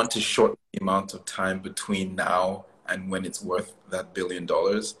you want to shorten the amount of time between now and when it's worth that $1 billion.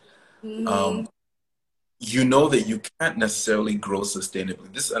 You know that you can't necessarily grow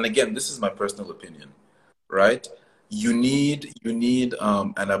sustainably. This is my personal opinion, right? You need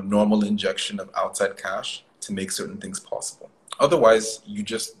an abnormal injection of outside cash to make certain things possible. Otherwise, you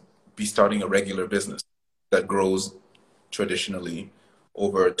just be starting a regular business that grows traditionally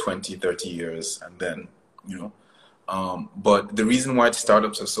over 20, 30 years, and then, but the reason why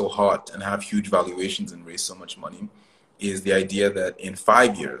startups are so hot and have huge valuations and raise so much money is the idea that in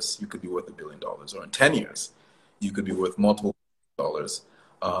 5 years, you could be worth $1 billion, or in 10 years, you could be worth multiple dollars,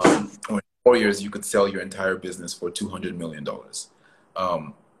 or in 4 years, you could sell your entire business for $200 million.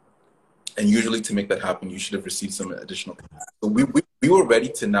 And usually to make that happen, you should have received some additional. So we were ready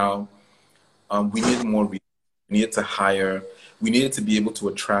to now, we needed more, we needed to hire, we needed to be able to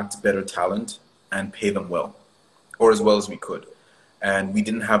attract better talent and pay them well, or as well as we could. And we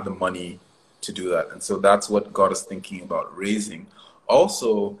didn't have the money to do that. And so that's what got us thinking about raising.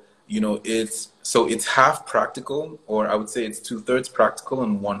 Also, it's half practical, or I would say it's 2/3 practical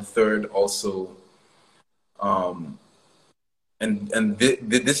and 1/3 also.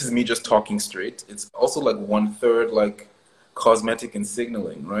 This is me just talking straight. It's also like 1/3 like cosmetic and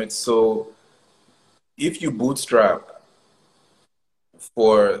signaling, right? So if you bootstrap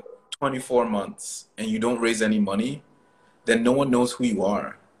for 24 months and you don't raise any money, then no one knows who you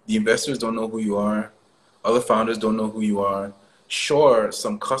are. The investors don't know who you are. Other founders don't know who you are. Sure,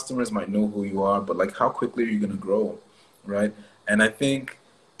 some customers might know who you are, but like how quickly are you going to grow, right? And I think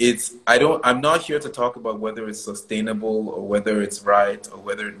I'm not here to talk about whether it's sustainable or whether it's right or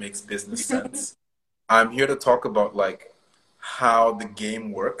whether it makes business sense. I'm here to talk about like how the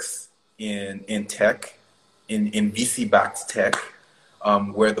game works in tech, in VC-backed tech,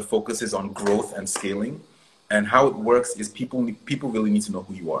 where the focus is on growth and scaling. And how it works is people really need to know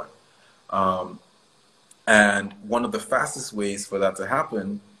who you are. And one of the fastest ways for that to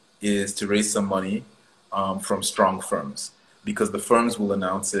happen is to raise some money from strong firms, because the firms will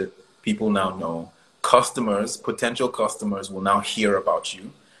announce it. People now know. Customers, potential customers, will now hear about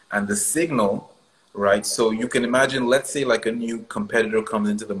you, and the signal, right? So you can imagine, let's say, like a new competitor comes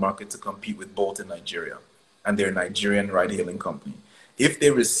into the market to compete with Bolt in Nigeria, and they're a Nigerian ride-hailing company. If they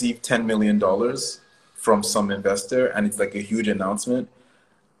receive $10 million from some investor, and it's like a huge announcement,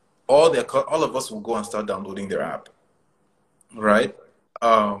 all of us will go and start downloading their app, right?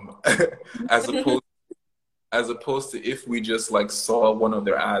 As opposed to if we just like saw one of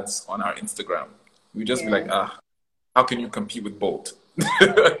their ads on our Instagram, we just be like, how can you compete with Bolt?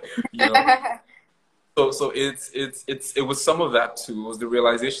 You know. So it was some of that too. It was the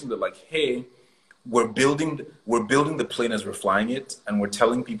realization that like, hey, we're building the plane as we're flying it, and we're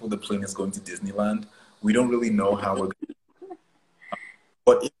telling people the plane is going to Disneyland. We don't really know how we're going to,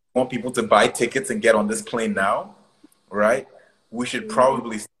 but if we want people to buy tickets and get on this plane now, right? We should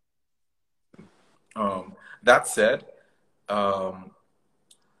probably. That said,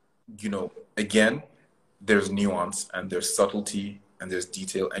 you know, again, there's nuance and there's subtlety and there's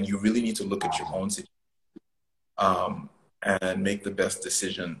detail, and you really need to look at your own situation and make the best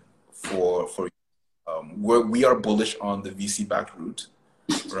decision for where we are bullish on the VC-backed route,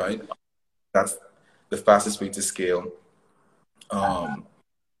 right? That's the fastest way to scale.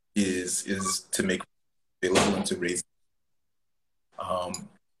 Is to make available and to raise.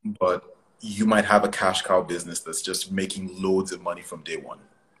 But you might have a cash cow business that's just making loads of money from day one,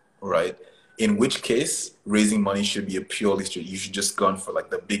 right? In which case, raising money should be a purely you should just gun for like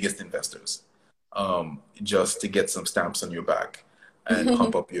the biggest investors, just to get some stamps on your back and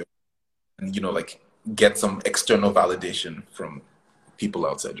pump up your, and you know, like get some external validation from people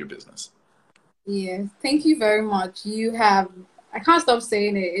outside your business. Yeah, thank you very much. You have, I can't stop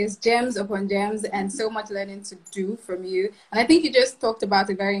saying it, it's gems upon gems and so much learning to do from you. And I think you just talked about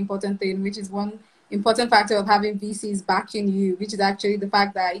a very important thing, which is one important factor of having VCs backing you, which is actually the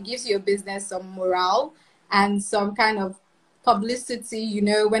fact that it gives your business some morale and some kind of publicity. You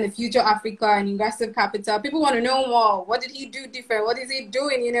know, when the Future Africa and Ingressive Capital, people want to know more. What did he do different? What is he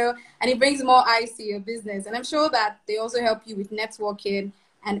doing? You know, and it brings more eyes to your business. And I'm sure that they also help you with networking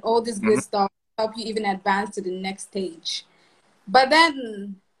and all this good stuff, help you even advance to the next stage. But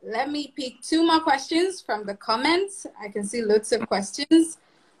then let me pick two more questions from the comments. I can see lots of questions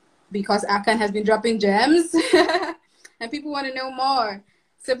because Akan has been dropping gems and people want to know more.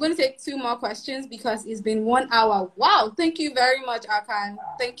 So I'm going to take two more questions because it's been 1 hour. Wow. Thank you very much, Akan.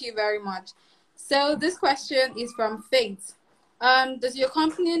 Thank you very much. So this question is from Faith. Does your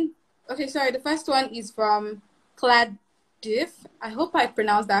company... Okay, sorry. The first one is from Clad Diff. I hope I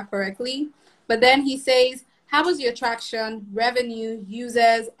pronounced that correctly. But then he says, how was your traction, revenue,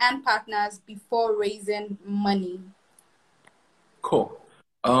 users, and partners before raising money? Cool.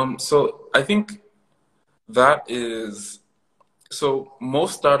 So I think that is, so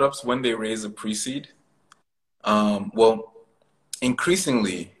most startups, when they raise a pre-seed, well,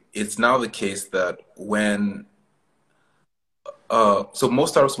 increasingly, it's now the case that when, so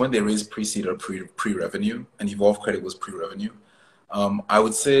most startups, when they raise pre-seed are pre-revenue, and Evolve Credit was pre-revenue. I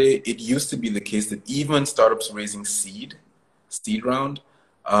would say it used to be the case that even startups raising seed round,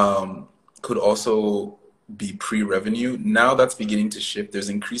 could also be pre-revenue. Now that's beginning to shift. There's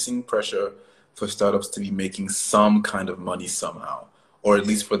increasing pressure for startups to be making some kind of money somehow, or at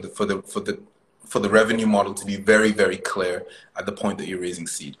least for the revenue model to be very, very clear at the point that you're raising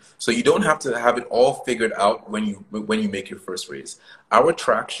seed. So you don't have to have it all figured out when you make your first raise. Our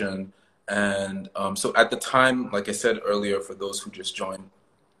traction. And so at the time, like I said earlier, for those who just joined,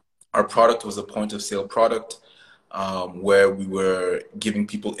 our product was a point of sale product where we were giving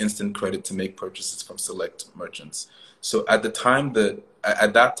people instant credit to make purchases from select merchants. So at that time, there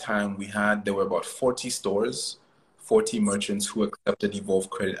were about 40 stores, 40 merchants who accepted Evolve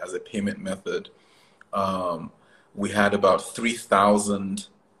Credit as a payment method. We had about 3,000,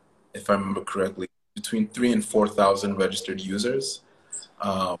 if I remember correctly, between 3,000 and 4,000 registered users.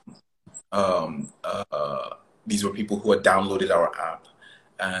 These were people who had downloaded our app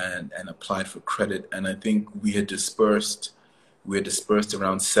and applied for credit. And I think we had dispersed around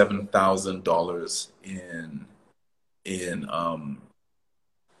 $7,000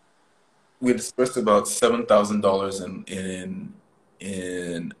 we had dispersed about $7,000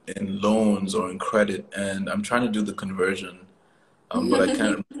 in loans or in credit, and I'm trying to do the conversion, but I can't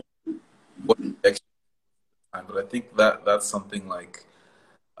remember what the extra time. But I think that's something like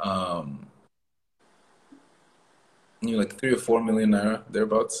um, like 3 or 4 million naira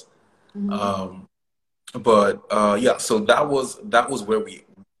thereabouts. Mhm. Um, but yeah, so that was where we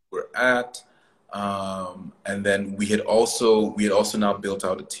were at. And then we had also now built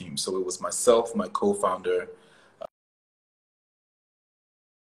out a team. So it was myself, my co-founder,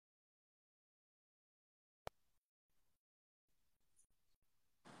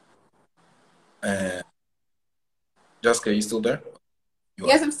 and Jessica. Are you still there? You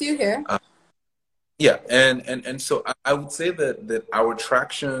Yes, are. I'm still here. Yeah, and so I would say that our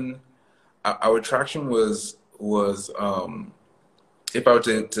traction was if I were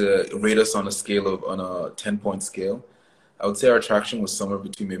to rate us on a scale of on a 10-point scale, I would say our traction was somewhere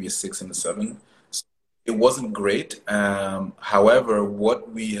between maybe a 6 and a 7. So it wasn't great. However,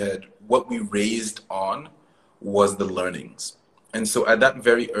 what we raised on was the learnings. And so at that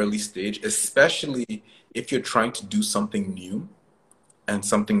very early stage, especially if you're trying to do something new and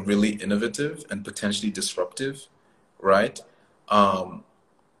something really innovative and potentially disruptive, right? Um,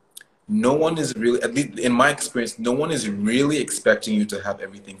 no one is really, at least in my experience, no one is really expecting you to have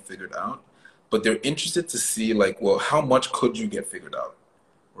everything figured out, but they're interested to see, like, well, how much could you get figured out,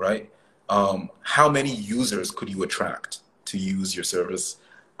 right? How many users could you attract to use your service?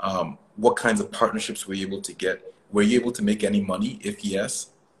 What kinds of partnerships were you able to get? Were you able to make any money? If yes,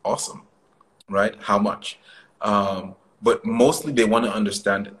 awesome, right? How much? But mostly they want to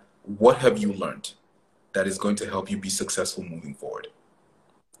understand, what have you learned that is going to help you be successful moving forward,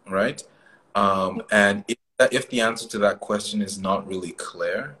 right? And if the answer to that question is not really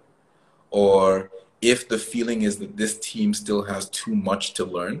clear, or if the feeling is that this team still has too much to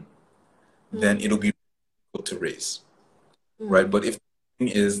learn, then Mm, it'll be difficult to raise, right? mm, But if the thing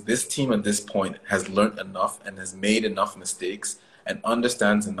is, this team at this point has learned enough and has made enough mistakes and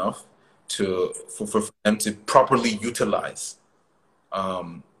understands enough for them to properly utilize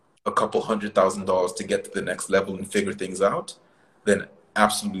um, a couple $100,000 to get to the next level and figure things out, then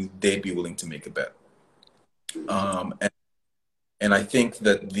absolutely they'd be willing to make a bet. And I think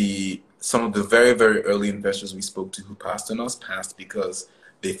that some of the very, very early investors we spoke to who passed on us passed because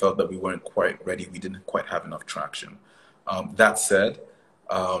they felt that we weren't quite ready. We didn't quite have enough traction. That said,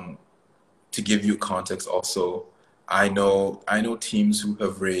 um, to give you context also, I know teams who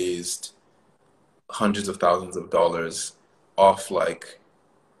have raised hundreds of thousands of dollars off like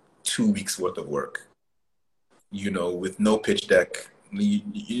 2 weeks worth of work, with no pitch deck.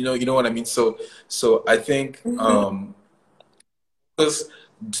 You know what I mean? So I think mm. focus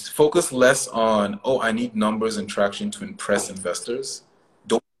focus less on, oh, I need numbers and traction to impress investors.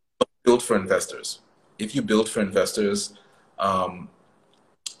 Don't build for investors. If you build for investors, um,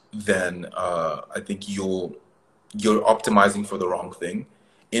 then I think you're optimizing for the wrong thing.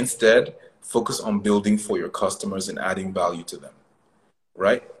 Instead, focus on building for your customers and adding value to them,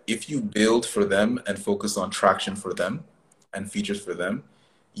 right? If you build for them and focus on traction for them and features for them,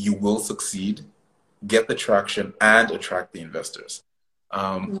 you will succeed, get the traction, and attract the investors.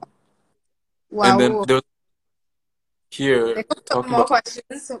 Um, and then Wow. there's here There could be some talking more about.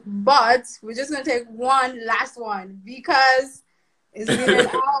 questions, but we're just gonna take one last one because it's been an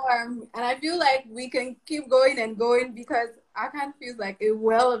hour, and I feel like we can keep going and going because I kind of feel like a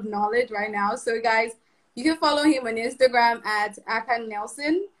well of knowledge right now. So, guys, you can follow him on Instagram at Akan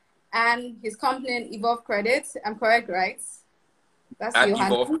Nelson and his company Evolve Credit. I'm correct, right? That's At your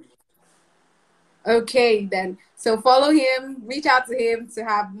Evolve. handle. Okay, then. So follow him, reach out to him to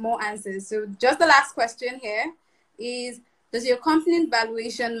have more answers. So just the last question here is, does your company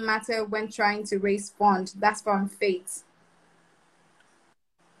valuation matter when trying to raise funds? That's from Faith.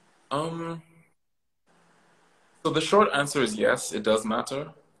 Um, so the short answer is yes, it does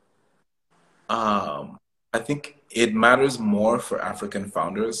matter. Um, I think it matters more for African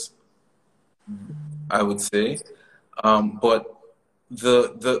founders, I would say. But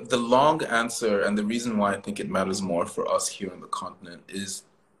the long answer and the reason why I think it matters more for us here on the continent is,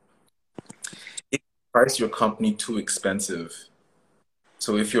 if you price your company too expensive,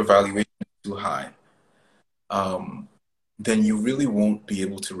 so if your valuation is too high, um, then you really won't be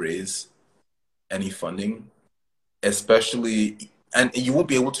able to raise any funding, especially, and you won't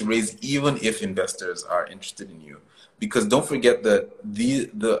be able to raise even if investors are interested in you. Because don't forget that the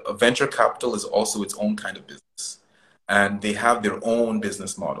venture capital is also its own kind of business, and they have their own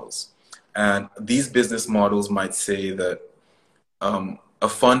business models. And these business models might say that a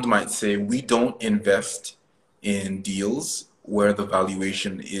fund might say, we don't invest in deals where the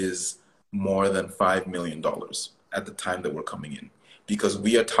valuation is more than $5 million at the time that we're coming in. because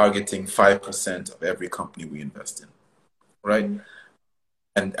we are targeting 5% of every company we invest in, right?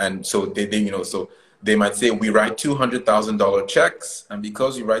 And so so they might say we write $200,000 checks, and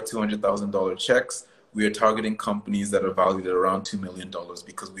because we write $200,000 checks, we are targeting companies that are valued at around $2 million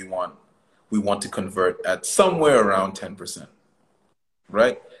because we want to convert at somewhere around 10%,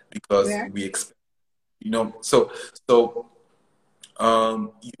 right? Because Yeah. we expect, so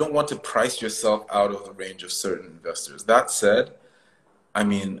you don't want to price yourself out of the range of certain investors. That said, I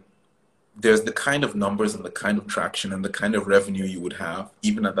mean, there's the kind of numbers and the kind of traction and the kind of revenue you would have,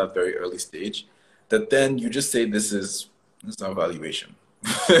 even at that very early stage, that then you just say, this is our valuation.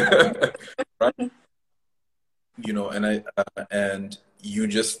 Right? And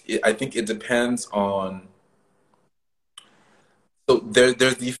I think it depends on, so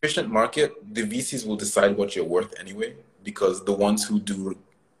there's the efficient market. The VCs will decide what you're worth anyway, because the ones who do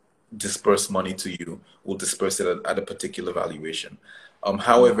disperse money to you will disperse it at a particular valuation.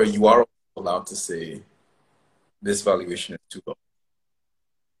 However, you are allowed to say this valuation is too low,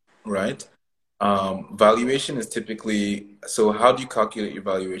 right? Valuation is typically, so how do you calculate your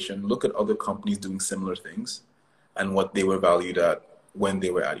valuation? Look at other companies doing similar things and what they were valued at when they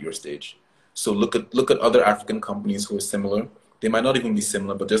were at your stage. So look at other African companies who are similar. They might not even be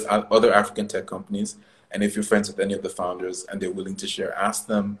similar, but just other African tech companies. And if you're friends with any of the founders and they're willing to share, ask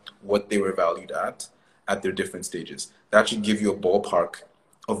them what they were valued at their different stages. That should give you a ballpark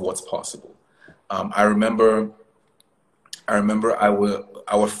of what's possible. I remember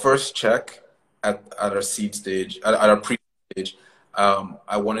our first check at our seed stage, at our pre stage.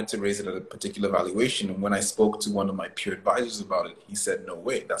 I wanted to raise it at a particular valuation, and when I spoke to one of my peer advisors about it, he said, "No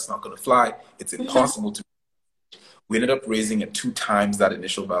way, that's not going to fly. It's impossible to." We ended up raising it 2 times that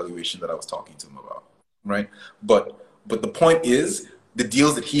initial valuation that I was talking to him about, right? But the point is, the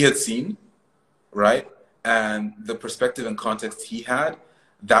deals that he had seen, right, and the perspective and context he had,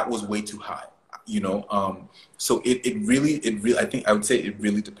 that was way too high, So it really, I think I would say it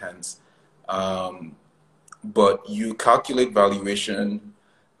really depends. But you calculate valuation.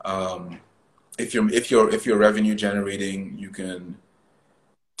 If you're revenue generating, you can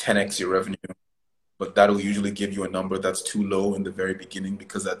 10x your revenue, but that'll usually give you a number that's too low in the very beginning,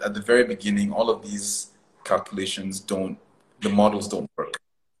 because at the very beginning, all of these calculations the models don't work,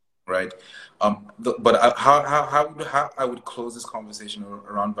 right? How I would close this conversation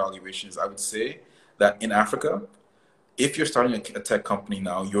around valuations, I would say that in Africa, if you're starting a tech company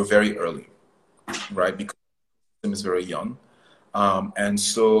now, you're very early, right? Because the system is very young. And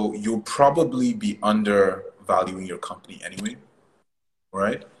so you'll probably be undervaluing your company anyway,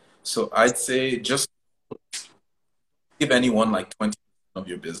 right? So I'd say just give anyone like 20% of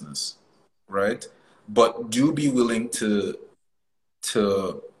your business, right? But do be willing to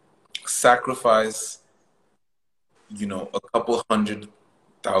sacrifice, a couple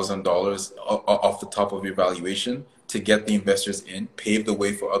 $100,000 off the top of your valuation to get the investors in, pave the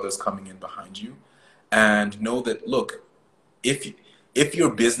way for others coming in behind you, and know that, look, if your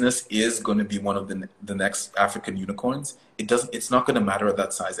business is going to be one of the next African unicorns, it's not going to matter at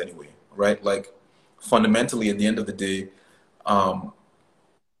that size anyway, right? Like, fundamentally, at the end of the day,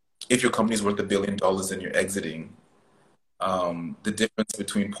 if your company's worth $1 billion and you're exiting, the difference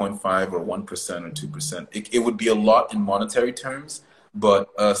between 0.5 or 1% or 2%, it would be a lot in monetary terms, but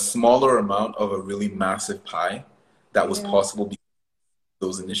a smaller amount of a really massive pie that was possible because of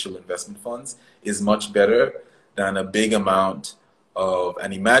those initial investment funds is much better than a big amount of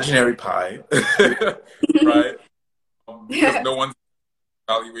an imaginary pie, right? Because no one's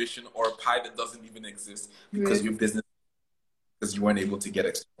valuation, or a pie that doesn't even exist because your business, because you weren't able to get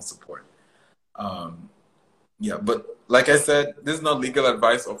external support. Yeah, but like I said, this is not legal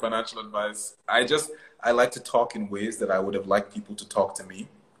advice or financial advice. I like to talk in ways that I would have liked people to talk to me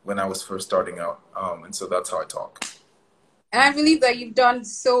when I was first starting out. And so that's how I talk. And I believe that you've done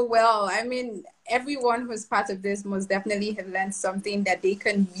so well. I mean, everyone who's part of this most definitely have learned something that they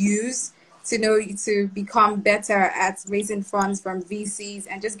can use to become better at raising funds from VCs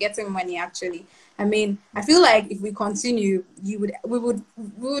and just getting money, actually. I mean, I feel like if we continue, we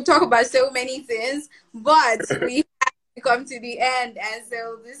would talk about so many things, but we have to come to the end. And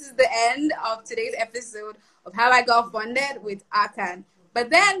so this is the end of today's episode of How I Got Funded with Akan. But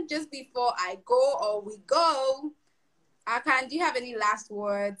then just before I go, or we go, Akan, do you have any last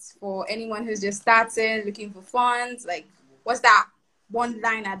words for anyone who's just starting, looking for funds? Like, what's that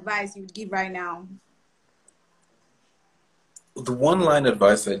one-line advice you would give right now? The one-line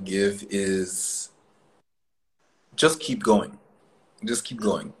advice I'd give is just keep going. Just keep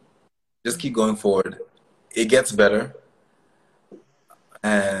going. Just keep going forward. It gets better.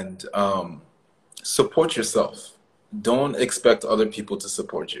 And support yourself. don't expect other people to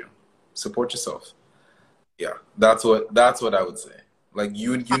support you. Support yourself. Yeah, that's what I would say. Like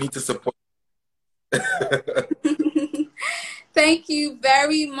you need to support. Thank you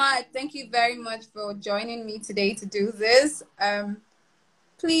very much. Thank you very much for joining me today to do this.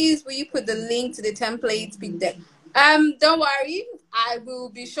 Please, will you put the link to the template be there? Don't worry, I will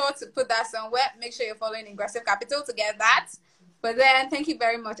be sure to put that somewhere. Make sure you're following Ingressive Capital to get that. But then, thank you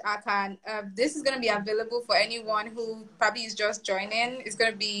very much, Akan. This is going to be available for anyone who probably is just joining. It's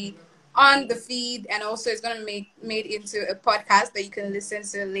going to be on the feed, and also it's going to make made into a podcast that you can listen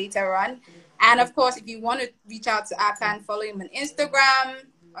to later on. And of course, if you want to reach out to Akan, follow him on Instagram,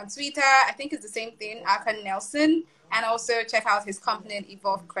 on Twitter. I think it's the same thing, Akan Nelson. And also check out his company,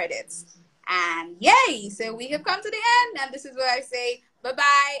 Evolve Credits. And yay! So we have come to the end, and this is where I say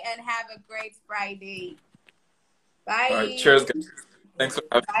bye-bye and have a great Friday. Bye. All right, cheers, guys. Thanks for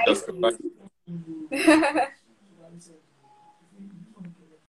having me, Jessica. Bye. Bye.